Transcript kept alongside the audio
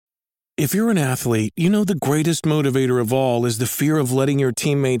If you're an athlete, you know the greatest motivator of all is the fear of letting your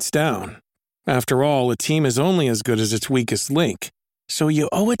teammates down. After all, a team is only as good as its weakest link. So you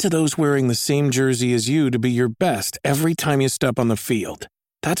owe it to those wearing the same jersey as you to be your best every time you step on the field.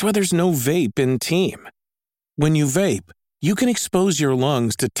 That's why there's no vape in team. When you vape, you can expose your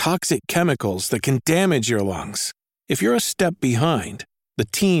lungs to toxic chemicals that can damage your lungs. If you're a step behind, the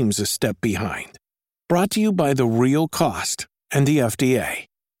team's a step behind. Brought to you by The Real Cost and the FDA.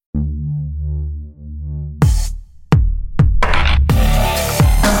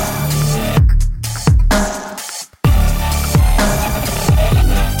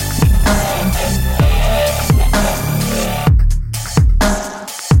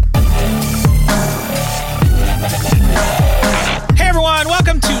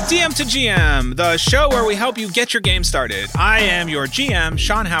 DM to GM, the show where we help you get your game started. I am your GM,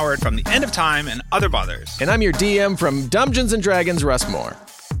 Sean Howard from The End of Time and Other Bothers. And I'm your DM from Dungeons & Dragons, Russ Moore.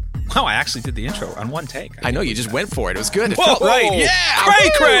 Wow, I actually did the intro on one take. I know, you just went for it. It was good. It Whoa, felt right. Yeah,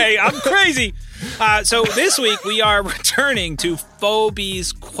 cray. I'm crazy. So this week we are returning to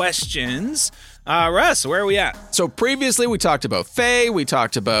Phobe's questions. Russ, where are we at? So previously we talked about Fae. We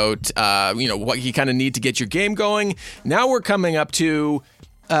talked about, what you kind of need to get your game going. Now we're coming up to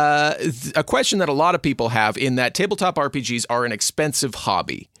a question that a lot of people have in that tabletop RPGs are an expensive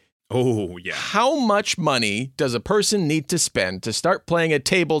hobby. Oh, yeah. How much money does a person need to spend to start playing a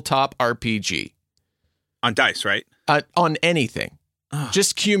tabletop RPG? On dice, right? On anything.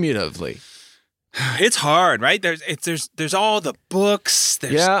 Just cumulatively. It's hard, right? There's all the books,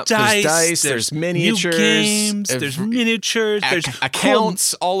 there's dice, there's miniatures, new games, there's miniatures, there's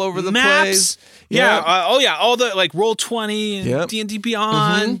accounts all over the maps. place. Yeah. All the like Roll20 and D&D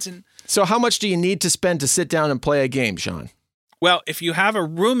Beyond. Mm-hmm. And so how much do you need to spend to sit down and play a game, Sean? Well, if you have a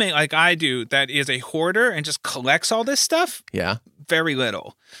roommate like I do that is a hoarder and just collects all this stuff, very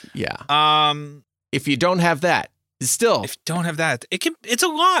little. Yeah. If you don't have that, still, if you don't have that, it's a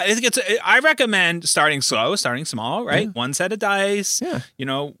lot. I recommend starting slow, starting small, right? Yeah. One set of dice, Yeah.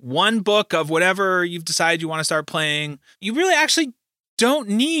 One book of whatever you've decided you want to start playing. You really actually don't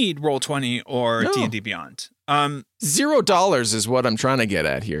need Roll20 or D&D Beyond. $0 is what I'm trying to get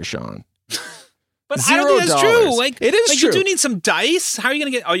at here, Sean. But I don't think that's true. It is true. You do need some dice. How are you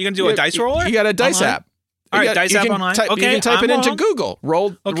going to get? Oh, you're going to do a dice roller? You got a dice online? app. All right, dice app online. You can type it into Google.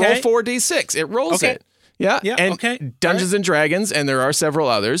 Roll Okay. 4d6. It rolls it. Yeah. Yeah. And Dungeons and Dragons, and there are several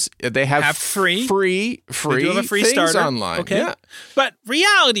others. They have free. They do have a free things starter online. Okay. Yeah. But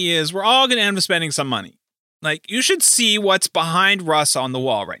reality is, we're all going to end up spending some money. Like, you should see what's behind Russ on the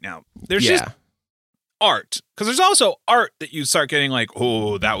wall right now. There's just art, because there's also art that you start getting like,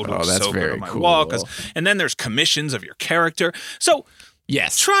 oh, that would look so good on my wall. And then there's commissions of your character. So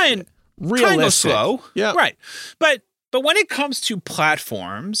try and go slow. Yeah. Right. But when it comes to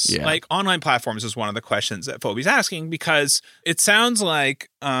platforms, like online platforms is one of the questions that Phobe's asking, because it sounds like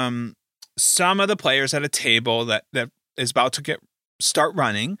some of the players at a table that is about to start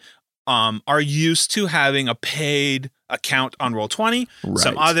running are used to having a paid account on Roll20. Right.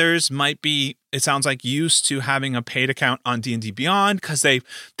 Some others might be, it sounds like, used to having a paid account on D&D Beyond because they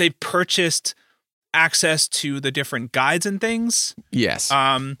purchased access to the different guides and things. Yes.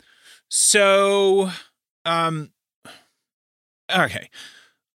 Okay.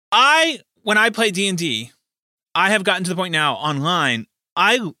 When I play D&D, I have gotten to the point now online,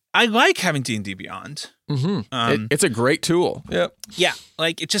 I like having D&D Beyond. Mm-hmm. It's a great tool. Yep. Yeah.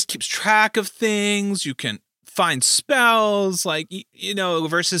 Like, it just keeps track of things. You can find spells, like,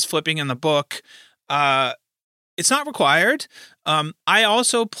 versus flipping in the book. It's not required. I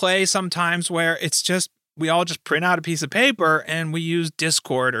also play sometimes where it's just, we all just print out a piece of paper and we use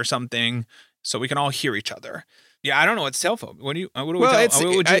Discord or something so we can all hear each other. Yeah, I don't know what to tell Phobe. What would you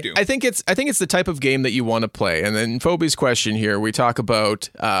do? I think it's the type of game that you want to play. And then Phobe's question here, we talk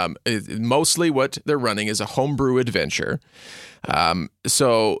about mostly what they're running is a homebrew adventure.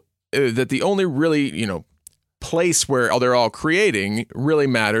 So that the only really, place where they're all creating really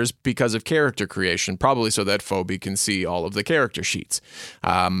matters because of character creation, probably so that Phobe can see all of the character sheets.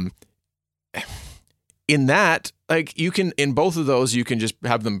 In that, like, you can, in both of those, you can just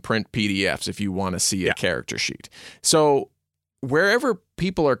have them print PDFs if you want to see a character sheet. So wherever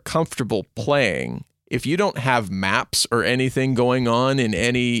people are comfortable playing, if you don't have maps or anything going on in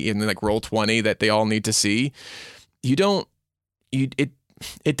like Roll20 that they all need to see, it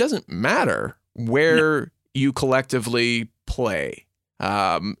doesn't matter where you collectively play.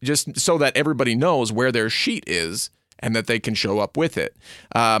 Just so that everybody knows where their sheet is and that they can show up with it.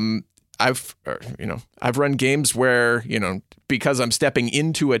 I've run games where, because I'm stepping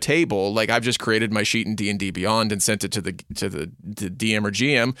into a table, like I've just created my sheet in D&D Beyond and sent it to the DM or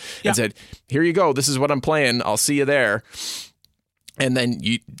GM and said, here you go. This is what I'm playing. I'll see you there. And then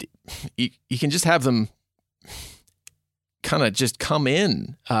you can just have them kind of just come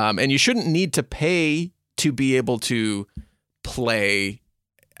in. And you shouldn't need to pay to be able to play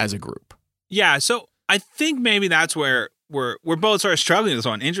as a group. Yeah. So I think maybe that's where we're both sort of struggling with this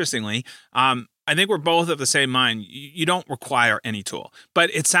one. Interestingly, I think we're both of the same mind. You don't require any tool,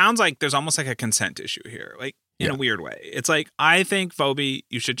 but it sounds like there's almost like a consent issue here, like in a weird way. It's like, I think, Phoebe,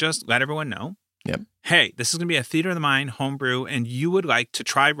 you should just let everyone know, hey, this is going to be a Theater of the Mind homebrew, and you would like to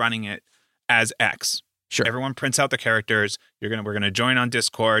try running it as X. Sure. Everyone prints out the characters. We're gonna join on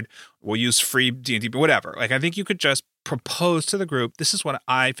Discord. We'll use free D&D, whatever. Like, I think you could just propose to the group, this is what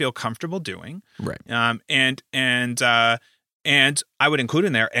I feel comfortable doing. Right. And I would include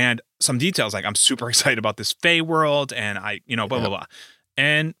in there and some details, like I'm super excited about this Fey world, and blah blah blah,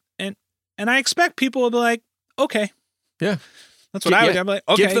 and I expect people will be like, okay, yeah, that's what I would. I'm like,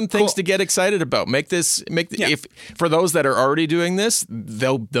 okay, give them things cool to get excited about. If for those that are already doing this,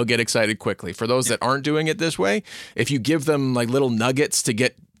 they'll get excited quickly. For those that aren't doing it this way, if you give them like little nuggets to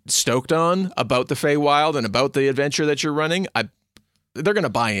get stoked on about the Feywild and about the adventure that you're running, they're going to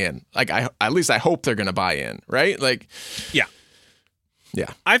buy in. Like, at least I hope they're going to buy in, right? Like, yeah.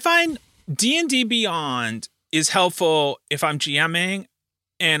 I find D&D Beyond is helpful if I'm GMing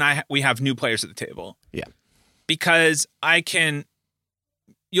and we have new players at the table. Yeah. Because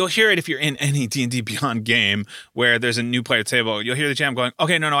you'll hear it if you're in any D&D Beyond game where there's a new player at the table. You'll hear the GM going,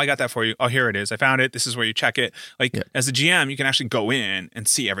 okay, no, I got that for you. Oh, here it is. I found it. This is where you check it. Like, as a GM, you can actually go in and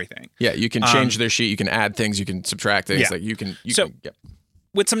see everything. Yeah, you can change their sheet. You can add things. You can subtract things. Like you can.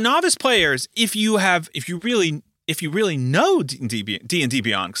 With some novice players, if you really know D&D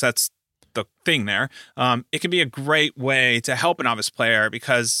Beyond, because that's the thing there, it can be a great way to help a novice player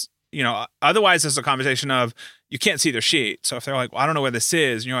because, otherwise there's a conversation of you can't see their sheet. So if they're like, well, I don't know where this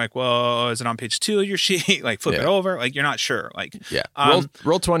is, and you're like, well, is it on page 2 of your sheet? Like flip it over. Like you're not sure. Like,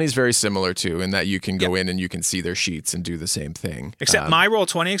 Roll20 is very similar too, in that you can go in and you can see their sheets and do the same thing. Except my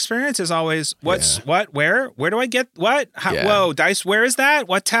Roll20 experience is always what, where do I get what? Whoa, dice, where is that?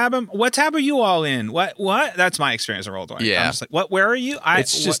 What tab are you all in? What? That's my experience in Roll20. Yeah. I'm just like, where are you? I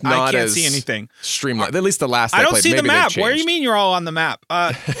can't see anything. Streamlined. At least the last I don't see the map. Where do you mean you're all on the map?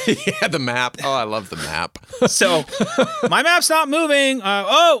 Yeah, the map. Oh, I love the map. So my map's not moving.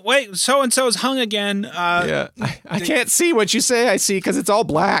 Wait, so-and-so's hung again. I can't see what you say I see because it's all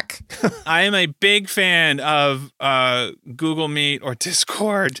black. I am a big fan of Google Meet or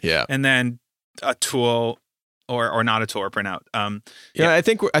Discord. Yeah. And then a tool or not a tool or printout. I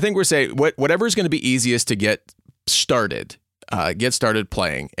think we're saying whatever's going to be easiest to get started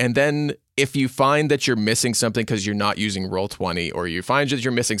playing. And then if you find that you're missing something because you're not using Roll20, or you find that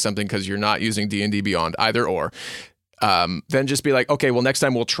you're missing something because you're not using D&D Beyond, either or, then just be like, okay, well, next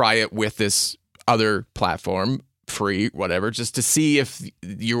time we'll try it with this other platform, free, whatever, just to see if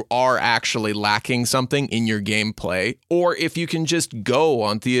you are actually lacking something in your gameplay, or if you can just go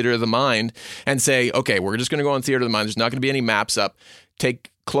on Theater of the Mind and say, okay, we're just going to go on Theater of the Mind. There's not going to be any maps up.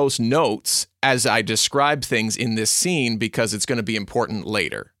 Take close notes as I describe things in this scene because it's going to be important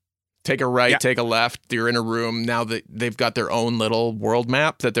later. Take a right, take a left. You're in a room now that they've got their own little world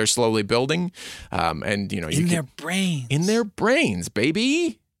map that they're slowly building, and their brains, in their brains,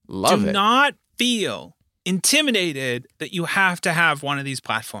 baby. Love it. Do not feel intimidated that you have to have one of these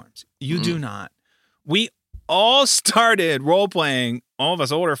platforms. You do not. We all started role playing, all of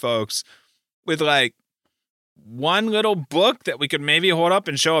us older folks, with like one little book that we could maybe hold up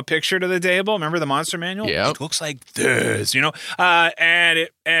and show a picture to the table. Remember the monster manual? Yeah. It looks like this,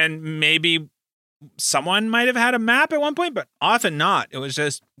 and maybe someone might have had a map at one point, but often not. It was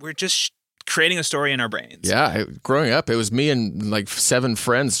just, we're just creating a story in our brains. Yeah. Growing up, it was me and like 7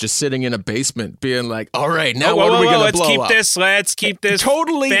 friends just sitting in a basement being like, all right, now what are we going to blow up? Let's keep this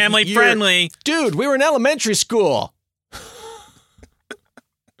totally family friendly. Dude, we were in elementary school.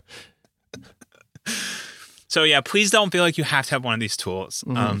 So yeah, please don't feel like you have to have one of these tools.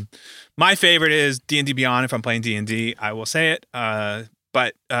 My favorite is D&D Beyond. If I'm playing D&D, I will say it,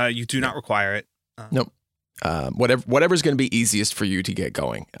 but you do not require it. Nope. Whatever's going to be easiest for you to get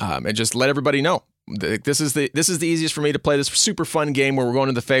going, and just let everybody know. This is the easiest for me to play this super fun game where we're going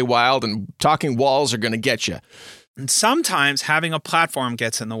to the Feywild and talking walls are going to get you. And sometimes having a platform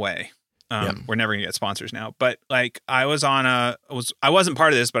gets in the way. We're never gonna get sponsors now, but like I wasn't part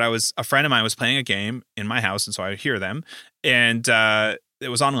of this, but a friend of mine was playing a game in my house, and so I would hear them, and it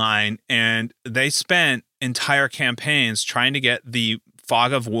was online, and they spent entire campaigns trying to get the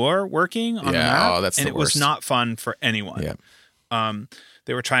Fog of War working on the map, that's and the it was worst. not fun for anyone. Yeah.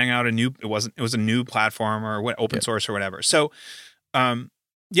 They were trying out it was a new platform or open source or whatever. So, don't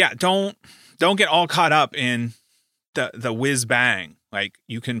get all caught up in the whiz bang. Like,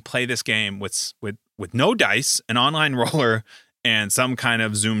 you can play this game with no dice, an online roller, and some kind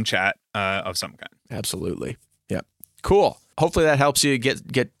of Zoom chat of some kind. Absolutely. Yeah. Cool. Hopefully that helps you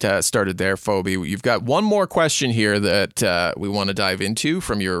get started there, Phoebe. You've got one more question here that we want to dive into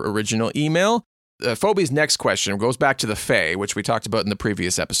from your original email. Phoebe's next question goes back to the Fae, which we talked about in the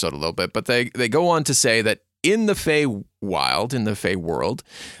previous episode a little bit, but they go on to say that in the Fae wild, in the Fae world,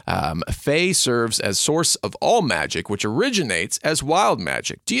 Fae serves as source of all magic, which originates as wild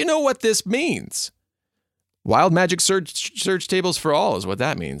magic. Do you know what this means? Wild magic search tables for all is what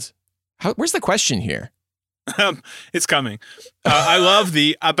that means. Where's the question here? It's coming. I love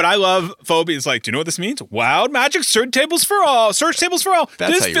but I love Phoebe's like, do you know what this means? Wild magic search tables for all. Search tables for all.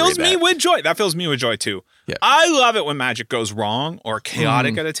 This fills me with joy. That fills me with joy too. Yeah. I love it when magic goes wrong or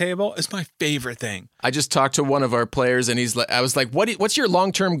chaotic at a table. It's my favorite thing. I just talked to one of our players and I was like, what's your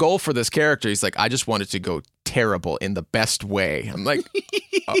long-term goal for this character? He's like, I just want it to go terrible in the best way. I'm like,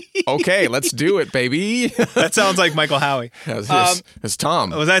 okay, let's do it, baby. That sounds like Michael Howie. It's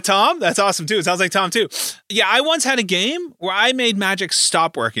Tom. Was that Tom? That's awesome too. It sounds like Tom too. Yeah, I once had a game where I made magic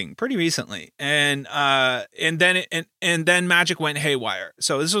stop working pretty recently, and then magic went haywire.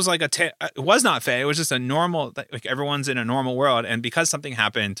 So this was like it was not Fae. It was just a normal, like everyone's in a normal world, and because something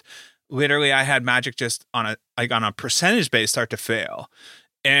happened, literally I had magic just on a percentage base start to fail,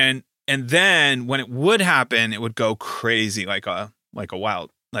 and then when it would happen, it would go crazy like a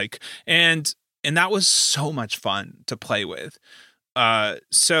wild and that was so much fun to play with.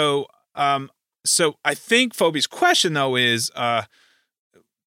 So I think Phoebe's question though is,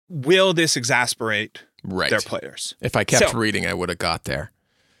 will this exasperate their players? If I kept reading, I would have got there.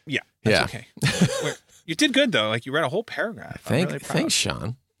 Yeah. That's okay. You did good though. Like, you read a whole paragraph. Thanks,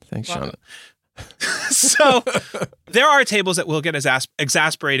 Sean. So there are tables that will get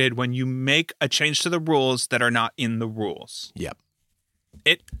exasperated when you make a change to the rules that are not in the rules. Yep.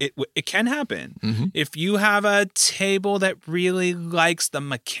 It can happen. Mm-hmm. If you have a table that really likes the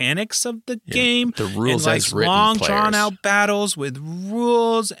mechanics of the game, the rules and as likes written, long players. drawn out battles with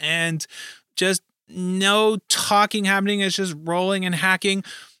rules and just no talking happening, it's just rolling and hacking.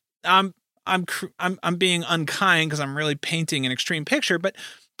 I'm being unkind because I'm really painting an extreme picture, but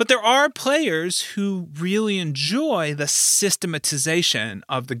there are players who really enjoy the systematization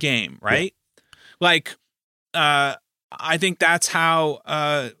of the game, right? Yeah. Like, I think that's how,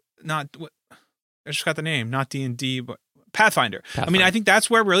 I just got the name, not D&D, but Pathfinder. I mean, I think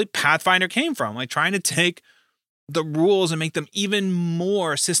that's where really Pathfinder came from, like trying to take the rules and make them even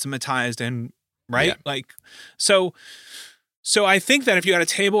more systematized and, right? Yeah. Like, so I think that if you had a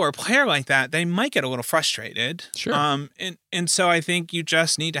table or a player like that, they might get a little frustrated. Sure. And so I think you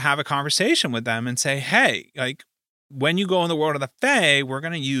just need to have a conversation with them and say, hey, like, when you go in the world of the Fae, we're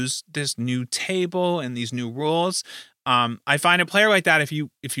going to use this new table and these new rules. I find a player like that,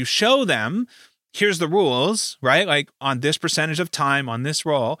 if you show them, here's the rules, right? Like, on this percentage of time on this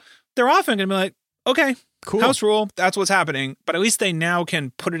roll, they're often going to be like, okay, cool. House rule, that's what's happening. But at least they now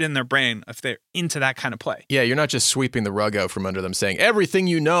can put it in their brain if they're into that kind of play. Yeah, you're not just sweeping the rug out from under them saying everything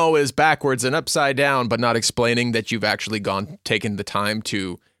you know is backwards and upside down, but not explaining that you've actually taken the time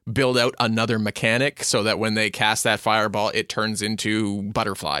to build out another mechanic so that when they cast that fireball, it turns into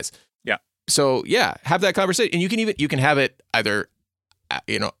butterflies. Yeah. So yeah, have that conversation. And you can have it either,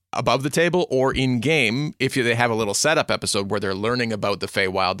 above the table or in game if they have a little setup episode where they're learning about the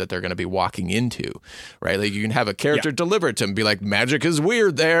Feywild that they're going to be walking into, right? Like, you can have a character deliver it to them, be like, magic is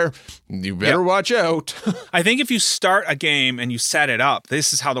weird there. You better watch out. I think if you start a game and you set it up,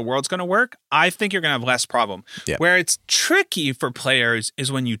 this is how the world's going to work, I think you're going to have less problem. Yeah. Where it's tricky for players is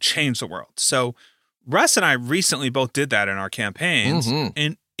when you change the world. So Russ and I recently both did that in our campaigns,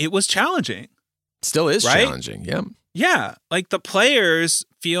 and it was challenging. Still is right? challenging. Yeah. Yeah, like the players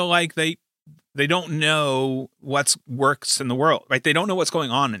feel like they don't know what works in the world, right? They don't know what's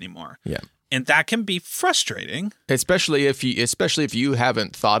going on anymore. Yeah. And that can be frustrating. Especially if you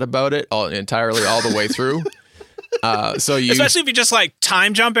haven't thought about it entirely all the way through. Especially if you just like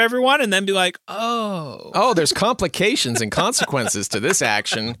time jump everyone and then be like, oh, there's complications and consequences to this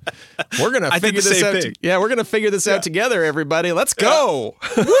action. We're gonna figure this out. We're gonna figure this out together, everybody. Let's go!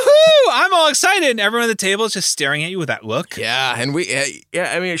 Woohoo! I'm all excited, and everyone at the table is just staring at you with that look. Yeah, and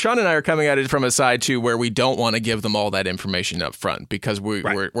I mean, Sean and I are coming at it from a side too, where we don't want to give them all that information up front because we're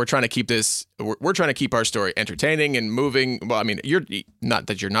trying to keep this. We're trying to keep our story entertaining and moving. Well, I mean, you're not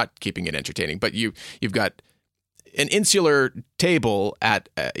keeping it entertaining, but you've got an insular table at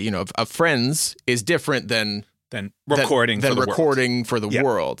of friends is different than recording for the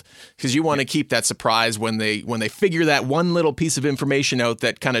world, because you want to keep that surprise when they figure that one little piece of information out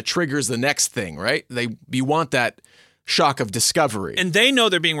that kind of triggers the next thing, right? You want that shock of discovery. And they know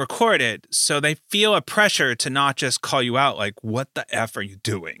they're being recorded, so they feel a pressure to not just call you out like, what the F are you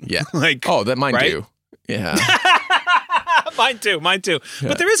doing? Yeah. Like, oh, that mine right? do. Yeah. Mine too. Yeah.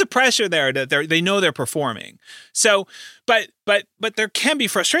 But there is a pressure there that they know they're performing. So, but there can be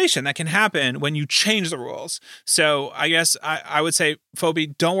frustration that can happen when you change the rules. So I guess I would say, Phoebe,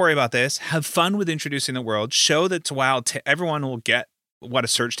 don't worry about this. Have fun with introducing the world. Show that to WoW, everyone will get what a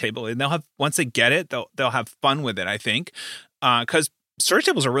search table is. And they'll have, once they get it, they'll have fun with it, I think. Because search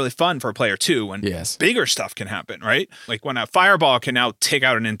tables are really fun for player 2 when bigger stuff can happen, right? Like when a fireball can now take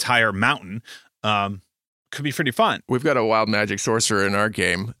out an entire mountain. Could be pretty fun. We've got a wild magic sorcerer in our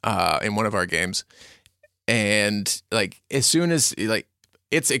game, in one of our games. And like, as soon as like,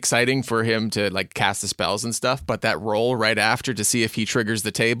 it's exciting for him to like cast the spells and stuff, but that roll right after to see if he triggers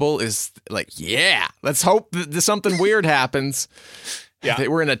the table is like, yeah, let's hope that something weird happens. Yeah. They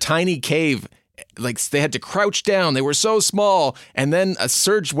were in a tiny cave. Like they had to crouch down. They were so small. And then a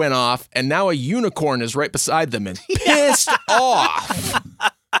surge went off and now a unicorn is right beside them and pissed off.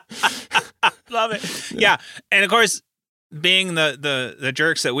 Love it. Yeah. And of course, being the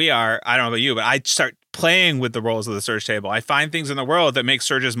jerks that we are, I don't know about you, but I start playing with the rolls of the search table. I find things in the world that make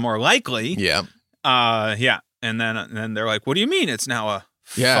surges more likely. Yeah. Yeah. And then they're like, what do you mean it's now a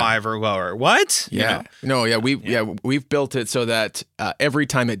 5 or lower? What? Yeah. We've built it so that every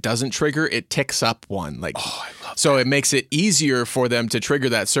time it doesn't trigger, it ticks up one. Like, so it makes it easier for them to trigger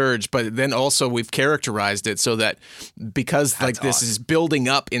that surge. But then also we've characterized it so that because this is building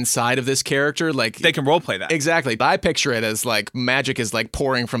up inside of this character, like they can roleplay that. Exactly. I picture it as like magic is like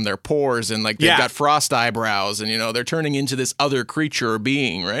pouring from their pores and like they've got frost eyebrows and they're turning into this other creature or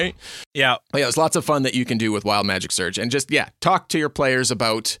being, right? Yeah. There's lots of fun that you can do with Wild Magic Surge, and just talk to your players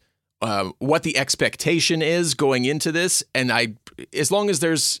about what the expectation is going into this. And as long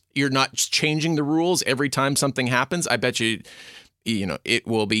as you're not changing the rules every time something happens, I bet you it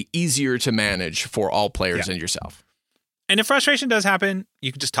will be easier to manage for all players and yourself. And if frustration does happen,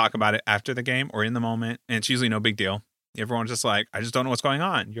 you can just talk about it after the game or in the moment, and it's usually no big deal. Everyone's just like, I just don't know what's going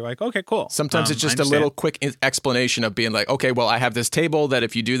on. You're like, okay, cool. Sometimes it's just a little quick explanation of being like, okay, well, I have this table that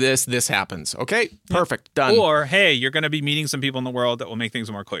if you do this, this happens. Okay, perfect, done. Or, hey, you're going to be meeting some people in the world that will make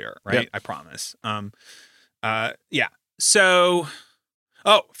things more clear, right? Yep. I promise. So,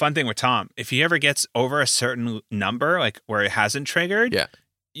 fun thing with Tom. If he ever gets over a certain number, like where it hasn't triggered,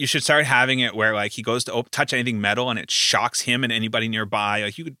 you should start having it where like he goes to touch anything metal and it shocks him and anybody nearby.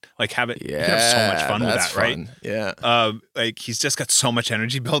 Like you could like have it. You could have so much fun with that, right? Yeah. Like he's just got so much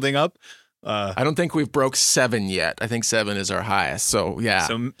energy building up. I don't think we've broke 7 yet. I think 7 is our highest. So yeah.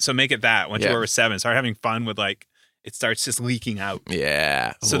 So make it that. Once you're over 7, start having fun with like it starts just leaking out.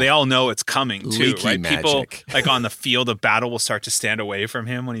 Yeah. So they all know it's coming too, leaky right? Magic. People like on the field of battle will start to stand away from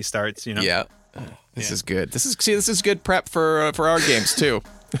him when he starts. Yeah. This is good. This is good prep for our games too.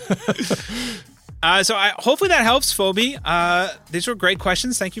 So hopefully that helps, Phoebe. These were great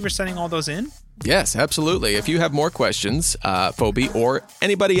questions. Thank you for sending all those in. Yes, absolutely. If you have more questions, Phoebe or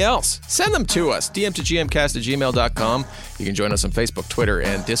anybody else, send them to us. DM to gmcast@gmail.com. You can join us on Facebook, Twitter,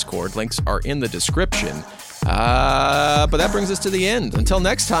 and Discord. Links are in the description. But that brings us to the end. Until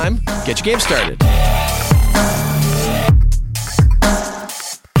next time, get your game started.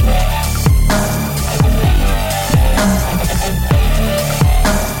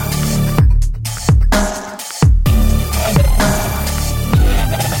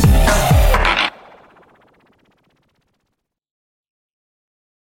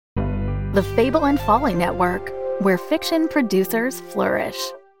 The Fable and Folly Network, where fiction producers flourish.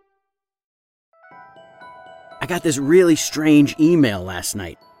 I got this really strange email last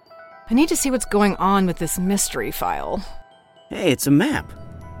night. I need to see what's going on with this mystery file. Hey, it's a map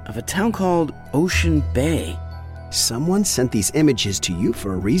of a town called Ocean Bay. Someone sent these images to you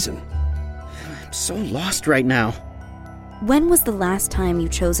for a reason. I'm so lost right now. When was the last time you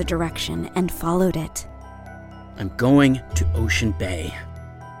chose a direction and followed it? I'm going to Ocean Bay.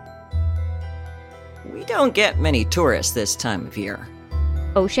 We don't get many tourists this time of year.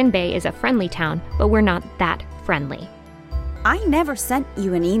 Ocean Bay is a friendly town, but we're not that friendly. I never sent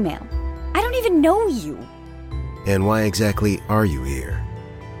you an email. I don't even know you. And why exactly are you here?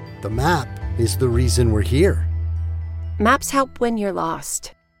 The map is the reason we're here. Maps help when you're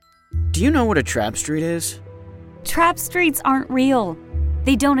lost. Do you know what a trap street is? Trap streets aren't real.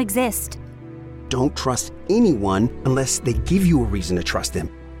 They don't exist. Don't trust anyone unless they give you a reason to trust them.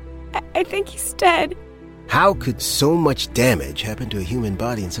 I think he's dead. How could so much damage happen to a human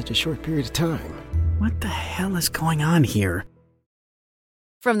body in such a short period of time? What the hell is going on here?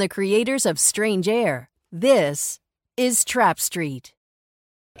 From the creators of Strange Air, this is Trap Street.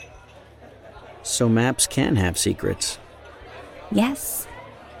 So maps can have secrets. Yes,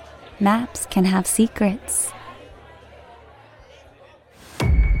 maps can have secrets.